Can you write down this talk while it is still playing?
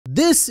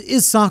This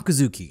is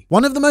Sakazuki,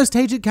 one of the most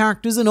hated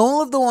characters in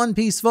all of the One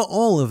Piece for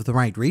all of the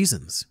right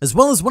reasons, as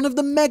well as one of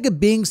the mega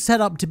beings set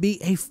up to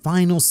be a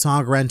final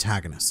saga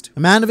antagonist.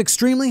 A man of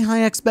extremely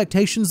high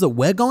expectations that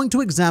we're going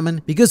to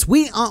examine because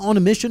we are on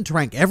a mission to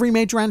rank every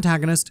major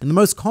antagonist in the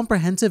most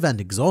comprehensive and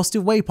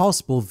exhaustive way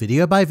possible,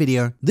 video by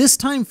video, this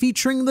time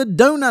featuring the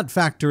Donut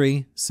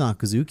Factory,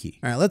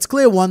 Sakazuki. Alright, let's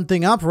clear one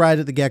thing up right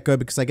at the get-go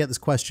because I get this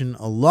question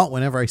a lot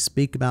whenever I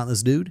speak about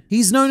this dude.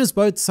 He's known as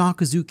both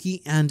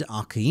Sakazuki and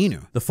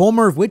Akainu, the former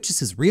of which is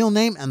his real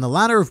name and the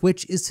latter of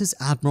which is his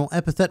admiral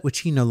epithet, which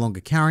he no longer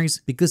carries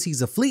because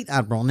he's a fleet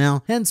admiral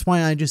now, hence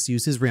why I just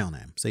use his real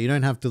name, so you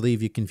don't have to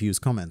leave your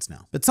confused comments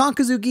now. But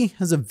Sakazuki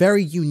has a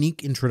very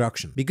unique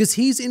introduction because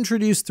he's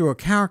introduced through a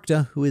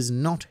character who is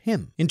not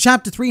him. In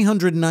chapter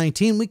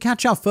 319, we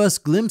catch our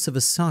first glimpse of a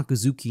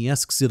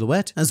Sakazuki-esque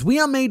silhouette as we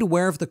are made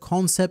aware of the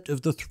concept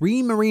of the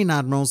 3 Marine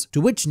Admirals,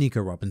 to which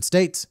Nico Robin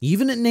states,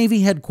 even at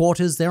Navy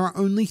headquarters there are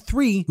only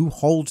 3 who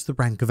hold the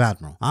rank of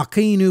Admiral: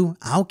 Akainu,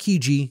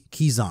 Aokiji,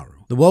 Kizaru.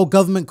 The world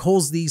government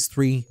calls these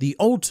 3 the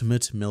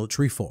ultimate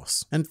military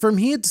force. And from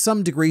here to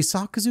some degree,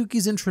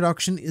 Sakazuki's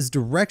introduction is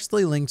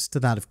directly linked to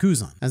that of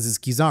Kuzan, as is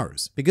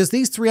Kizaru's, because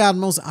these 3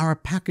 admirals are a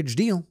package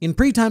deal. In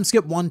pre-time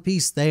skip One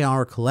Piece, they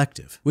are a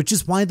collective, which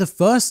is why the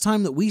first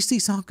time that we see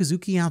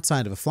Sakazuki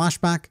outside of a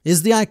flashback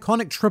is the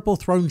iconic triple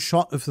throne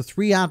shot of the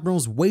 3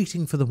 admirals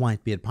waiting for the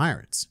Whitebeard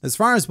pirates. As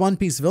far as One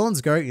Piece villains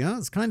go,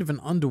 it's kind of an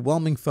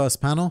underwhelming first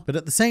panel, but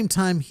at the same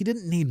time, he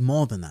didn't need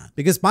more than that,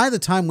 because by the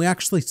time we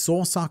actually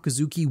saw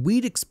Sakazuki,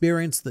 we'd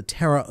experienced the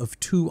terror of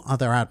 2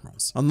 other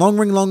admirals. On Long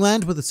Ring Long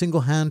Land with a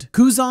single hand,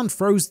 Kuzan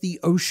froze the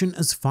ocean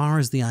as far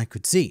as the eye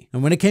could see.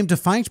 And when it came to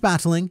fight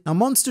battling, our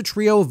monster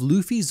trio of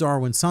Luffy,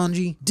 Zoro, and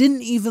Sanji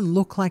didn't even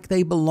look like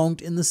they belonged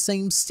in the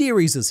same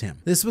series as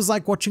him. This was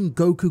like watching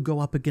Goku go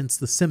up against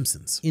the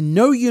Simpsons. In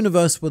no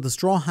universe were the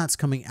Straw Hats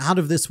coming out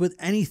of this with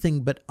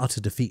anything but utter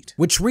defeat,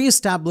 which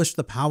re-established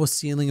the power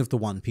ceiling of the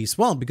One Piece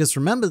world, because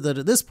remember that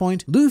at this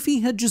point, Luffy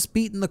had just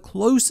beaten the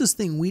closest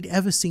thing we'd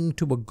ever seen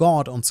to a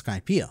god on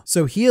Skypiea.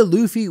 So here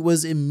Luffy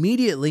was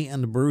immediately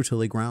and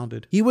brutally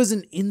grounded. He was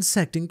an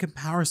insect in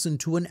comparison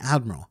to an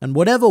admiral, and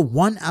whatever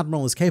one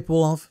admiral is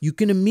capable of, you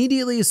can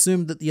immediately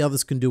assume that the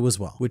others can do as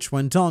well, which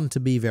went on to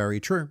be very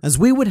true, as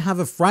we would have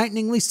a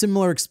frighteningly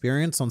similar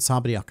experience on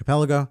Sabri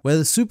Archipelago, where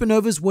the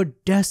supernovas were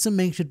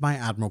decimated by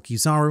Admiral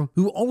Kizaru,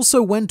 who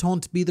also went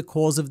on to be the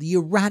cause of the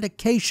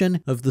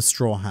eradication of the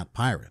Straw Hat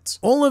Pirates.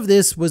 All of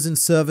this was in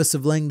service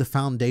of laying the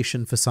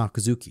foundation for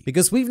Sakazuki,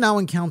 because we've now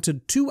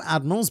encountered 2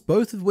 admirals,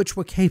 both of which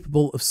were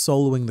capable of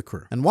soloing the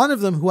crew, and one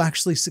of them who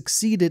actually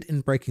succeeded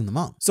in breaking them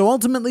up. So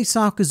ultimately,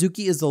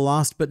 Sakazuki is the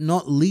last but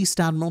not least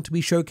admiral to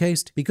be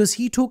showcased because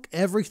he took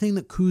everything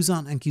that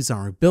Kuzan and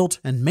Kizaru built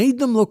and made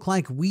them look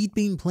like we'd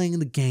been playing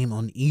the game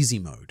on easy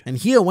mode. And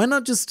here we're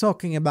not just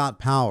talking about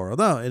power,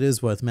 although it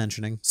is worth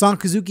mentioning.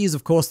 Sakazuki is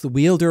of course the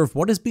wielder of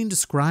what has been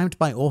described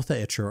by author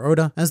Eiichiro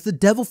Oda as the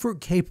devil fruit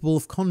capable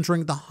of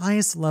conjuring the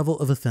highest level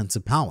of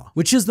offensive power,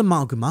 which is the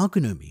Malgu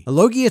Malgu no Mi, a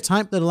Logia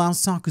type that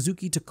allows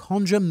Sakazuki to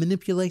conjure,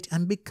 manipulate,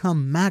 and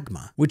become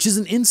magma, which is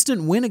an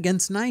instant win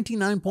against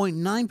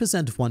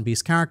 99.9% of One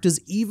Piece characters,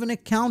 even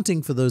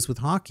accounting for those with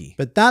Haki.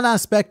 But that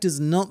aspect is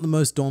not the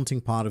most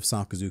daunting part of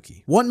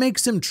Sakazuki. What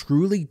makes him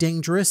truly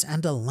dangerous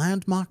and a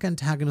landmark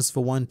antagonist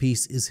for One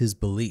Piece is his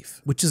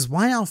belief, which is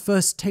why our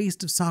first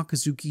taste of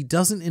Sakazuki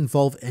doesn't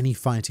involve any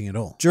fighting at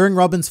all. During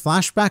Robin's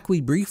flashback,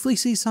 we briefly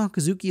see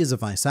Sakazuki as a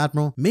vice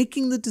admiral,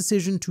 making the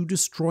decision to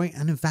destroy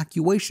an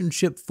evacuation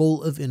ship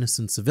full of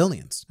innocent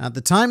civilians. At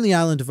the time, the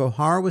island of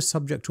Ohara was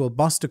subject to a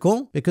buster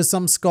call because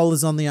some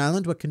scholars on the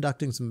island were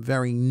conducting some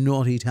very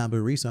naughty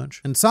taboo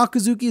research, and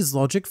Sakazuki's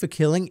logic for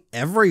killing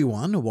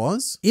everyone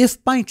was,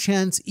 if by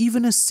chance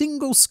even a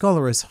single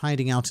scholar is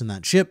hiding out in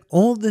that ship,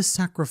 all this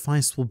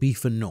sacrifice will be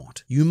for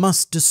naught. You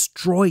must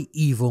destroy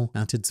evil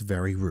at its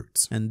very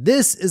roots. And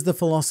this is the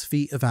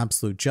philosophy of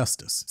absolute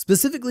justice,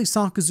 specifically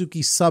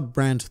Sakazuki's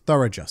sub-brand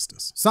Thorough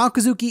Justice.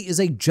 Sakazuki is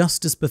a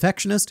justice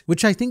perfectionist,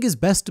 which I think is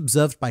best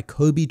observed by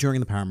Kobe during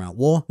the Paramount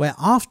War, where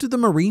after the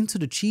Marines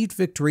had achieved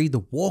victory,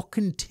 the war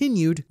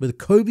continued, with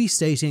Kobe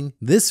stating,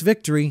 "This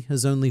victory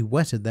has only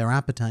whetted their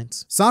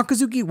appetites."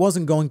 Sakazuki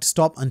wasn't going to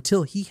stop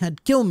until he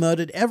had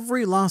kill-murdered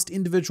every last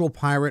individual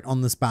pirate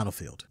on this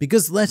battlefield,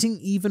 because letting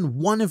even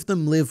one of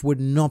them live would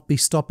not be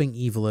stopping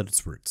evil at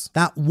its roots.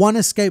 That one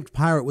escaped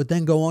pirate would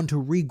then go on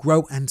to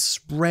regrow and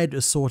spread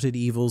assorted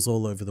evils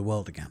all over the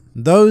world again.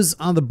 Those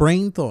are the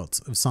brain thoughts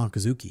of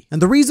Sakazuki.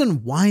 And the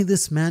reason why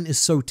this man is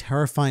so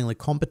terrifyingly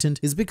competent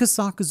is because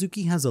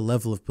Sakazuki has a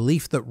level of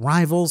belief that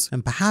rivals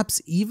and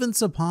perhaps even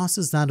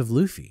surpasses that of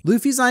Luffy.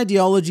 Luffy's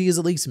ideology is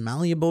at least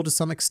malleable to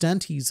some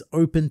extent. He's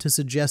open to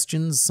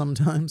suggestions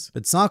sometimes,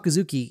 but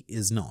Sakazuki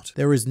is not.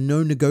 There is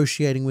no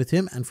negotiating with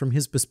him, and from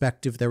his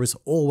perspective, there is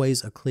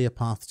always a clear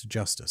path to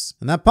justice.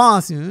 And that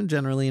path,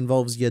 generally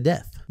involves your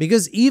death.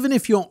 Because even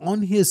if you're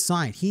on his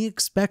side, he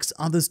expects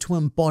others to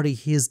embody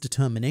his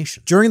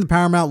determination. During the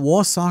Paramount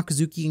War,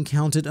 Sakazuki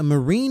encountered a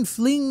Marine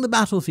fleeing the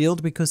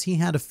battlefield because he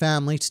had a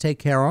family to take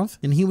care of,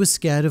 and he was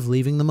scared of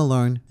leaving them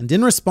alone. And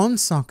in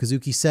response,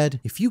 Sakazuki said,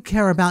 "If you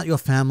care about your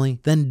family,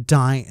 then and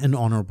die an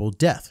honorable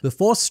death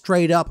before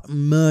straight up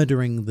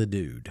murdering the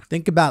dude.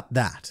 Think about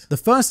that. The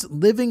first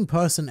living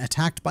person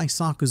attacked by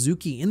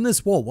Sakazuki in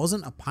this war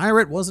wasn't a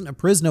pirate, wasn't a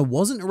prisoner,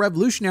 wasn't a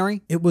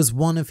revolutionary, it was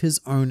one of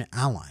his own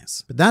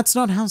allies. But that's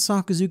not how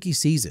Sakazuki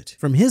sees it.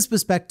 From his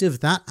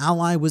perspective, that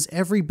ally was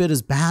every bit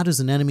as bad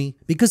as an enemy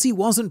because he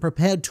wasn't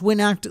prepared to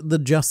enact the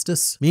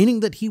justice,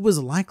 meaning that he was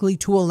likely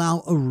to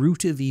allow a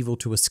root of evil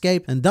to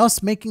escape and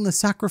thus making the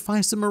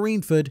sacrifice of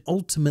Marineford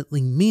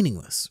ultimately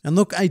meaningless. And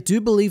look, I do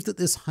believe that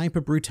this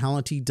hyper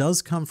brutality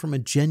does come from a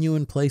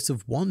genuine place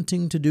of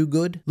wanting to do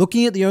good.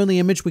 Looking at the only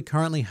image we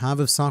currently have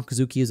of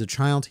Sakazuki as a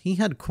child, he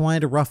had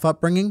quite a rough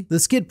upbringing.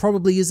 This kid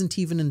probably isn't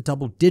even in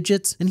double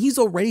digits, and he's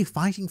already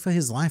fighting for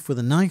his life with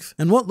a knife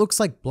and what looks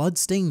like blood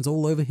stains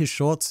all over his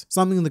shorts,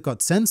 something that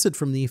got censored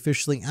from the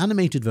officially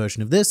animated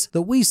version of this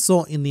that we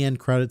saw in the end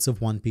credits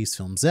of One Piece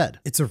Film Z.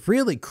 It's a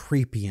really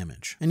creepy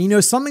image. And you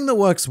know, something that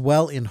works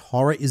well in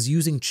horror is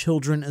using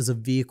children as a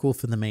vehicle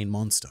for the main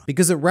monster,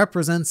 because it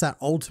represents that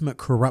ultimate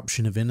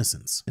corruption of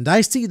innocence. And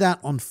I see that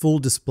on full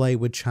display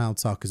with Child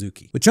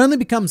Sakazuki, which only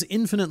becomes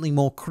infinitely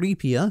more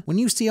creepier when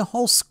you see a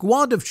whole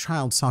squad of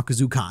Child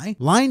Sakazuki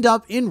lined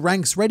up in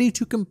ranks ready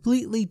to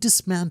completely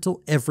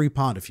dismantle every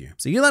part of you.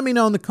 So you let me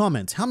know in the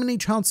comments, how many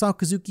Child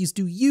Sakazukis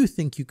do you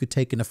think you could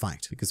take in a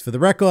fight? Because for the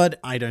record,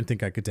 I don't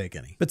think I could take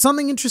any. But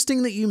something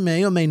interesting that you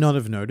may or may not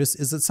have noticed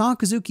is that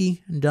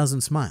Sakazuki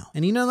doesn't smile.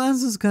 And you know,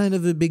 that's just kind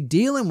of a big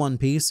deal in One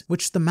Piece,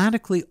 which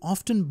thematically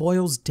often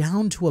boils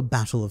down to a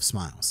battle of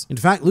smiles. In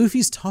fact,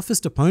 Luffy's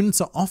toughest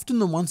opponents are often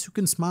the ones who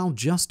can smile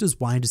just as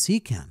wide as he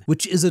can,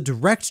 which is a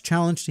direct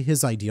challenge to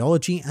his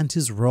ideology and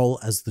his role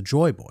as the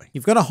Joy Boy.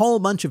 You've got a whole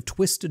bunch of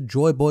twisted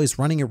Joy Boys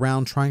running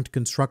around trying to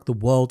construct the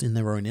world in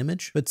their own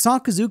image, but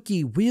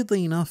Sakazuki,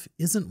 weirdly enough,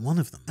 isn't one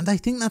of them. And I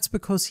think that's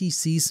because he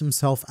sees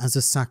himself as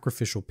a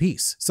sacrificial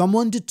piece,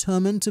 someone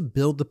determined to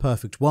build the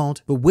perfect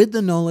world, but with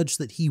the knowledge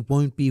that he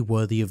won't be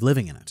worthy of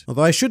living in it.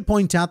 Although I should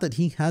point out that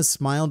he has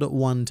smiled at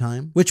one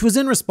time, which was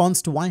in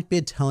response to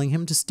Whitebeard telling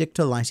him to stick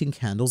to lighting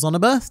candles on a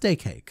birthday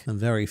cake. A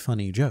very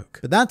funny joke.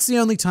 But that's the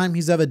only time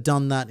he's ever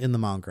done that in the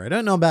manga. I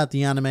don't know about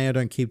the anime, I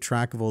don't keep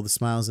track of all the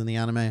smiles in the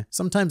anime.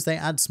 Sometimes they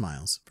add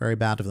smiles. Very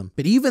bad of them.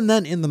 But even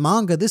then in the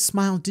manga, this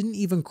smile didn't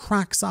even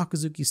crack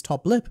Sakazuki's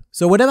top lip.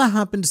 So whatever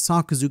happened to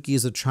Sakazuki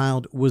as a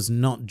child was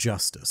not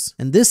justice.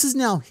 And this is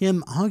now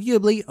him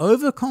arguably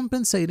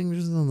overcompensating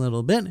just a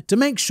little bit to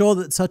make sure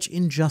that such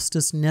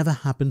injustice never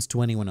happens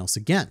to anyone else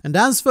again. And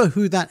as for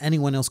who that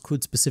anyone else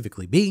could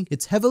specifically be,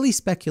 it's heavily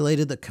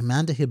speculated that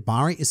Commander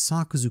Hibari is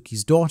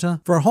Sakazuki's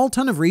daughter for a whole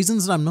ton of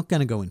reasons that I'm not going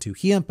to go into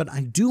here, but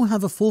I do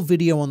have a full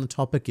video on the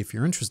topic if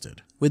you're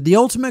interested. With the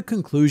ultimate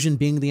conclusion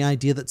being the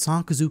idea that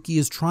Sakazuki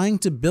is trying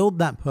to build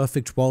that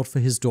perfect world for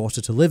his daughter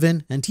to live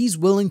in, and he's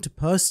willing to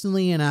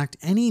personally enact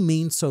any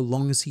means so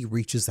long as he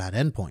reaches that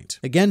endpoint.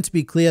 Again, to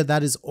be clear,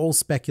 that is all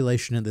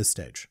speculation at this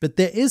stage. But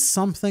there is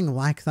something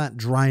like that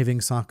driving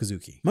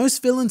Sakazuki.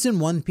 Most villains in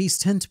One Piece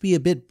tend to be a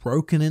bit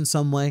broken in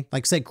some way,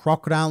 like say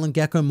Crocodile and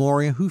Gecko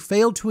Moria, who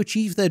failed to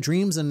achieve their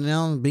dreams and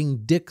now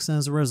being dicks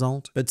as a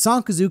result. But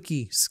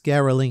Sakazuki,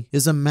 scarily,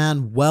 is a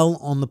man well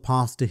on the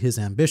path to his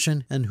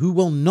ambition, and who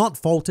will not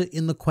falter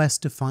in the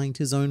quest to find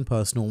his own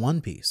personal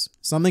One Piece.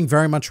 Something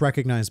very much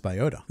recognized by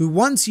Oda, who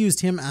once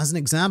used him as an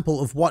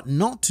example of what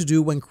not to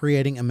do when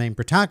creating a main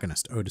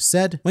protagonist. Oda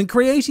said, "When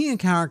creating a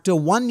character,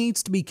 one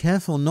needs to be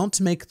careful not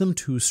to make them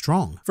too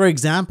strong. For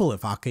example,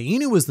 if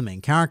Akainu was the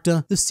main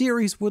character, the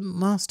series wouldn't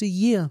last a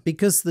year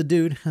because the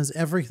dude has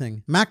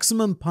everything.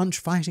 Maximum punch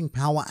fighting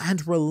power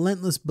and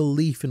relentless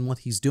belief in what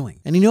he's doing."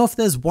 And you know, if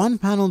there's one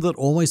panel that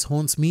always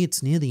haunts me,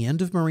 it's near the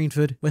end of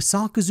Marineford, where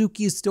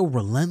Sakazuki is still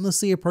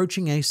relentlessly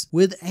approaching Ace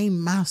with a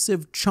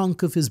massive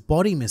chunk of his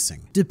body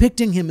missing,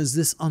 depicting him as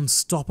this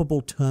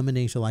unstoppable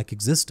Terminator-like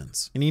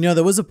existence. And you know,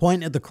 there was a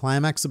point at the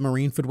climax of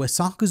Marineford where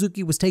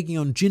Sakazuki was taking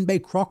on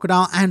Jinbei,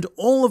 Crocodile, and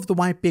all of the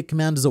Whitebeard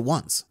commanders at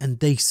once, and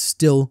they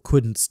still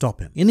couldn't stop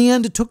him. In the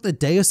end, it took the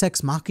Deus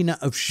Ex Machina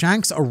of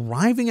Shanks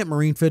arriving at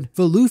Marineford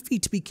for Luffy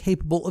to be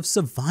capable of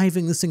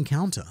surviving this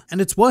encounter.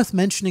 And it's worth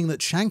mentioning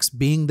that Shanks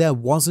being there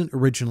wasn't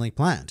originally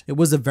planned. It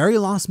was a very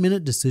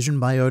last-minute decision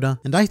by Oda,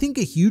 and I think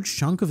a huge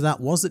chunk of that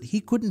was that he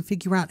couldn't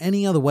figure out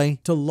any other way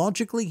to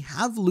logically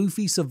have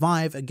Luffy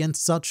survive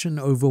against such an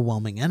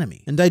overwhelming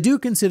enemy. And I do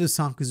consider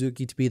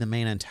Sakazuki to be the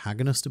main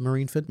antagonist of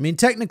Marineford. I mean,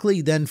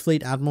 technically, then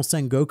Fleet Admiral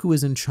Sengoku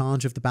is in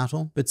charge of the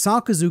battle, but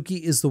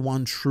Sakazuki is the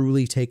one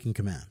truly taking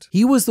command.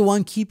 He was the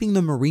one keeping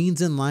the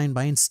Marines in line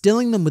by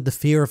instilling them with the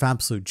fear of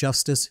absolute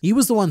justice. He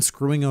was the one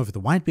screwing over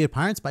the Whitebeard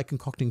pirates by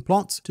concocting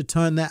plots to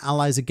turn their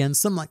allies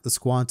against them, like the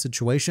Squad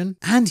situation.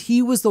 And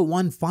he was the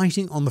one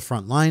fighting on the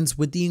front lines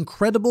with the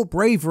incredible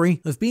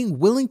bravery of being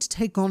willing to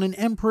take on an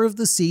Emperor of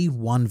the Sea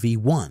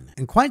 1v1,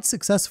 and quite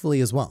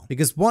successfully as well. well.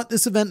 Because what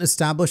this event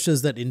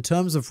establishes that in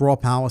terms of raw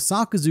power,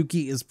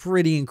 Sakazuki is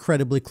pretty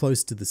incredibly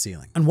close to the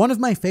ceiling. And one of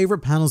my favorite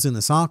panels in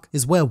this arc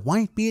is where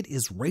Whitebeard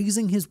is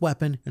raising his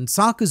weapon and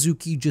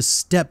Sakazuki just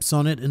steps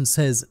on it and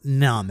says,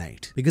 "Nah,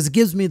 mate," because it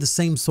gives me the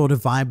same sort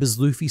of vibe as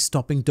Luffy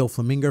stopping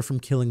Doflamingo from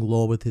killing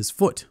Law with his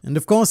foot. And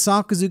of course,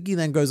 Sakazuki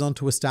then goes on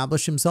to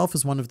establish himself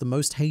as one of the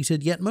most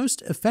hated yet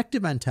most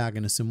effective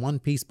antagonists in One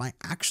Piece by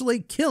actually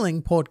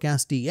killing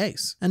Portgas D.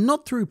 Ace. And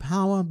not through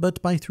power, but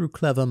through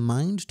clever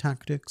mind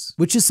tactics,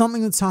 which is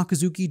something that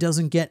Sakazuki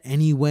doesn't get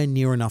anywhere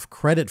near enough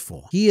credit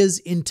for. He is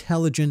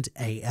intelligent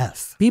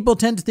AF. People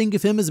tend to think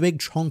of him as a big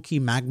chonky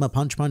magma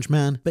punch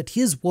man, but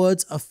his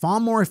words are far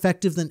more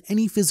effective than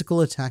any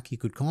physical attack he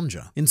could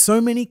conjure. In so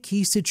many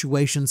key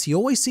situations, he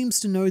always seems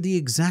to know the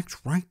exact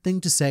right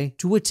thing to say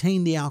to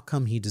attain the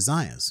outcome he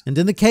desires. And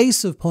in the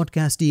case of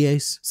Portgas D.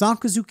 Ace,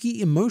 Sakazuki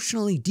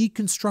emotionally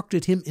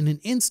deconstructed him in an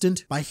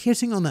instant by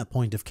hitting on that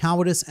point of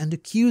cowardice and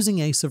accusing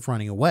Ace of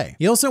running away.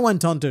 He also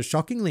went on to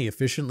shockingly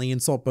efficiently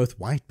insult both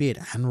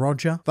Whitebeard and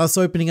Roger, thus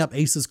opening up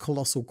Ace's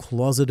colossal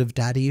closet of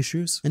daddy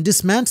issues, and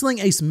dismantling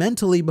Ace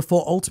mentally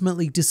before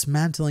ultimately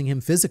dismantling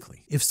him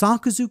physically. If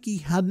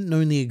Sakazuki hadn't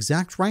known the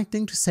exact right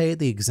thing to say at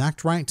the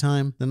exact right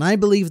time, then I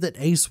believe that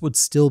Ace would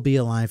still be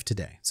alive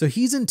today. So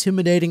he's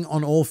intimidating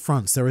on all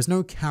fronts. There is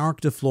no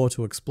character flaw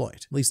to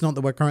exploit, at least not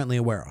that we're currently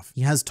aware of.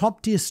 He has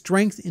top tier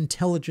strength,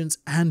 intelligence,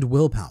 and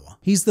willpower.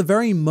 He's the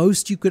very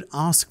most you could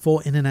ask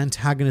for in an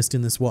antagonist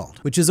in this world,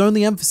 which is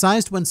only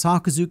emphasized when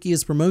Sakazuki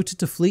is promoted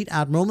to Fleet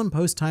Admiral, and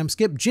post-time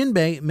skip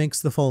Jinbei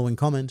makes the following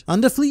comment.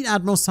 Under Fleet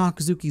Admiral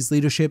Sakazuki's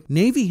leadership,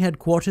 Navy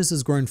headquarters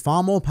has grown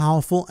far more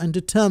powerful and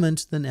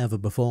determined than ever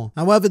before.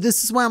 However,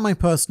 this is where my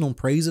personal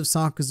praise of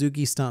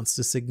Sakazuki starts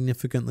to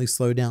significantly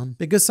slow down,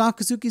 because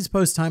Sakazuki's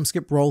post-time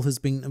skip role has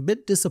been a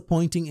bit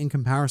disappointing in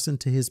comparison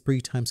to his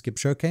pre-time skip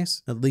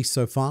showcase, at least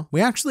so far.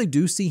 We actually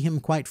do see him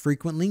quite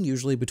frequently,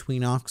 usually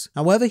between arcs.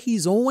 However,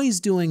 he's always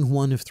doing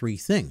one of three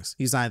things.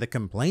 He's either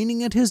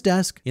complaining at his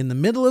desk, in the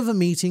middle of a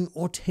meeting,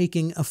 or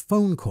taking a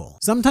phone call,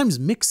 sometimes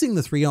mixing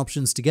the three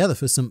options together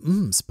for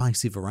some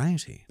spicy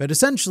variety. But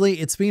essentially,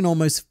 it's been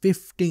almost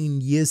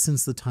 15 years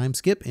since the time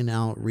skip in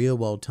our real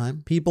world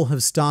time. People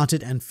have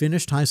started and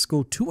finished high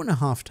school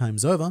 2.5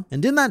 times over,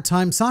 and in that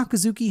time,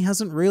 Sakazuki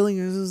hasn't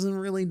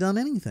really done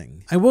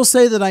anything. I will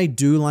say that I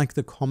do like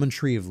the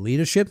commentary of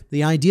leadership,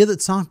 the idea that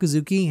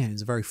Sakazuki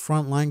is a very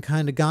frontline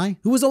kind of guy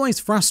who was always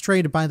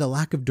frustrated by the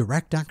lack of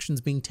direct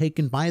actions being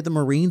taken by the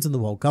Marines and the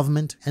world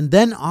government, and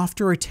then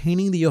after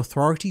attaining the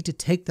authority to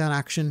take that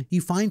action, he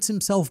finds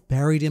himself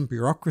buried in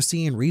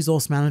bureaucracy and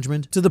resource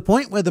management to the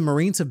point where the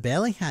Marines have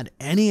barely had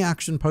any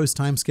action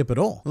post-time skip at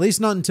all. At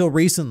least not until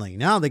recently.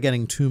 Now they're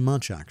getting too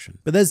much action.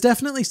 But there's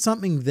definitely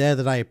something there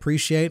that I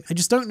appreciate. I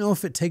just don't know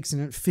if it takes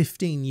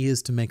 15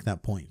 years to make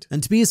that point.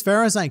 And to be as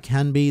fair as I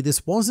can be,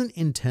 this wasn't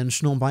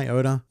intentional by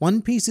Oda.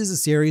 One Piece is a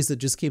series that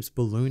just keeps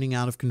ballooning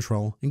out of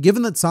control, and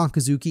given that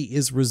Sakazuki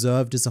is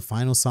reserved as a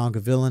final saga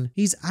villain,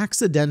 he's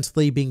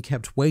accidentally being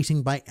kept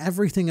waiting by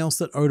everything else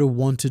that Oda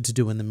wanted to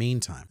do in the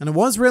meantime. And it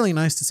was really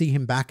nice to see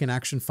him back in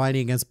action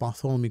fighting against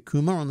Bartholomew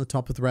Kuma on the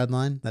top of the Red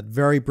Line, that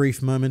very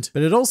brief moment,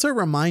 but it also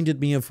reminded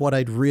me of what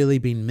I'd really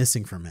been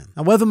missing from him.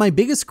 However, my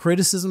biggest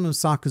criticism of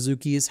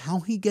Sakazuki is how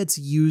he gets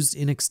used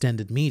in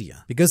extended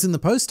media, because in the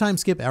post-time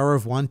skip era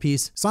of One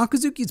Piece,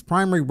 Sakazuki's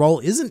primary role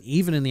isn't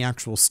even in the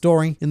actual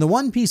story. In the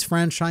One Piece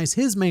franchise,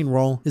 his main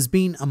role has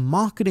been a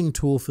marketing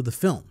tool for the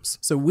films.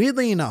 So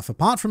weirdly enough,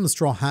 apart from the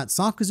Straw Hat,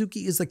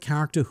 Sakazuki is the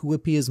character who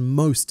appears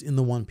most in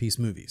the One Piece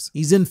movies.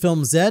 He's in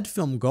Film Z,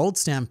 Film Gold,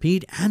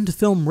 Stampede, and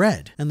Film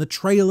Red, and the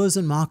trailers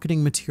and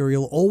marketing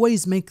material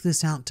always make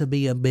this out to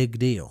be a big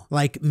deal.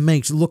 Like,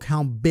 mate, look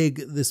how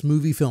big this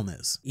movie film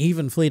is.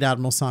 Even Fleet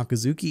Admiral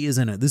Sakazuki is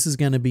in it. This is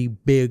going to be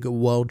big,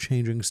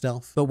 world-changing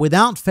stuff. But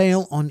without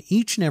fail, on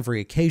each and every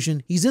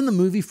occasion, he's in the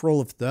movie for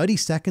all of 30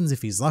 seconds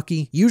if he's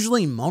lucky,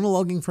 usually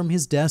monologuing from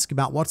his desk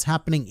about what's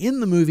happening in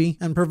the movie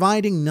and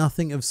providing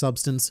nothing of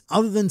substance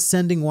other than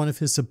sending one of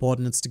his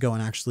subordinates to go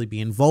and actually be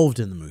involved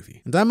in the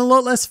movie. And I'm a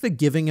lot less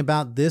forgiving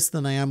about this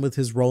than I am with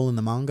his role in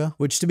the manga,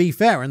 which, to be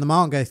fair, in the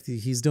manga,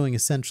 he's doing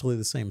essentially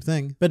the same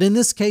thing. But in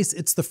this case,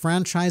 it's the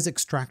franchise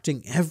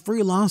extracting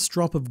every last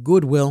drop of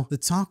goodwill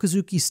that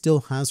Sakazuki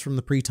still has from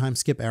the pre-time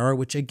skip era,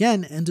 which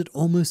again ended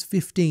almost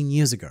 15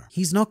 years ago.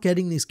 He's not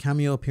getting these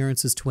cameo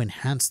appearances to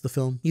enhance the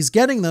film. He's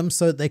getting them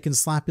so that they can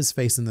slap his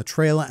face in the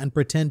trailer and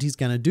pretend he's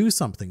going to do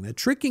something. They're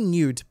tricking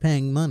you to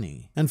paying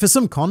money. And for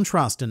some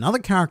contrast, another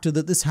character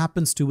that this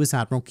happens to is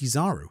Admiral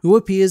Kizaru, who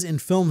appears in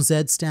Film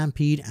Z,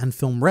 Stampede, and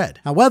Film Red.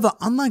 However,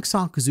 unlike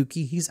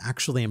Sakazuki, he's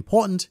actually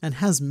important and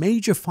has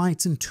major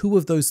fights in 2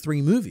 of those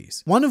 3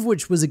 movies, one of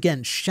which was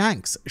against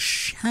Shanks.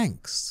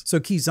 So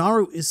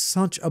Kizaru is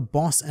such a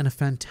boss and a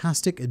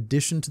fantastic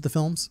addition to the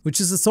films,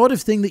 which is the sort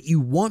of thing that you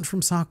want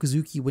from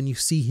Sakazuki when you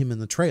see him in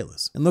the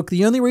trailers. And look,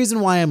 the only reason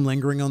why I'm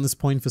lingering on this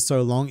point for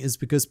so long is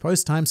because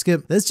post-time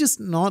skip, there's just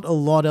not a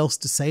lot else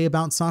to say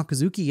about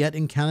Sakazuki yet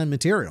in canon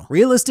material.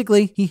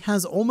 Realistically, he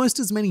has almost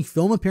as many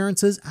film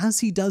appearances as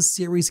he does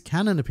series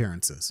canon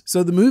appearances.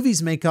 So the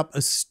movies make up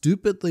a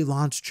stupidly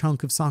large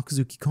chunk of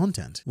Sakazuki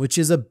content, which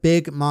is is a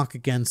big mark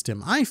against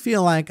him. I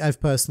feel like I've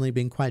personally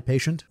been quite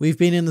patient. We've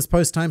been in this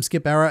post-time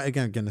skip era,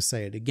 again, I'm gonna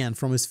say it again,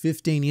 for almost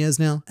 15 years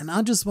now, and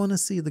I just want to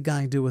see the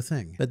guy do a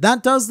thing. But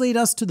that does lead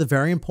us to the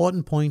very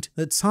important point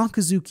that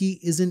Sakazuki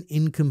is an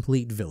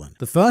incomplete villain.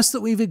 The first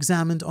that we've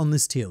examined on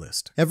this tier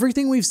list.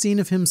 Everything we've seen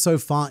of him so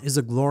far is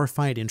a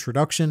glorified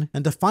introduction,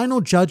 and a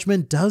final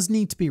judgment does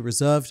need to be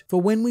reserved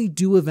for when we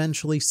do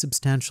eventually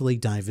substantially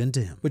dive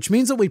into him. Which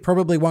means that we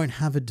probably won't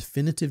have a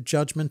definitive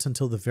judgment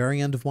until the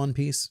very end of One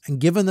Piece, and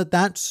given that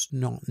that's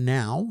not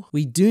now,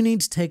 we do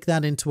need to take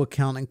that into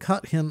account and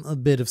cut him a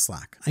bit of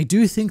slack. I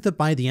do think that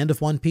by the end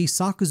of One Piece,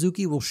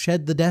 Sakazuki will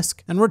shed the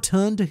desk and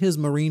return to his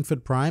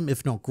Marineford prime,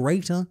 if not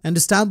greater, and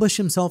establish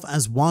himself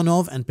as one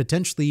of, and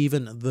potentially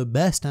even the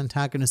best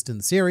antagonist in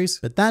the series,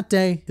 but that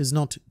day is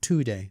not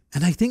today.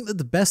 And I think that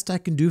the best I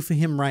can do for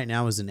him right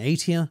now is an A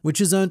tier,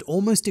 which is earned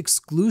almost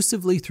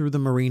exclusively through the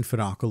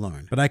Marineford arc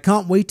alone. But I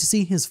can't wait to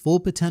see his full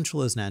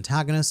potential as an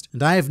antagonist,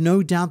 and I have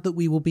no doubt that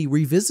we will be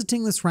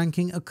revisiting this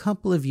ranking a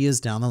couple of years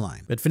down the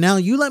line. But for now,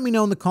 you let me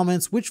know in the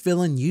comments which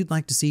villain you'd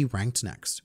like to see ranked next.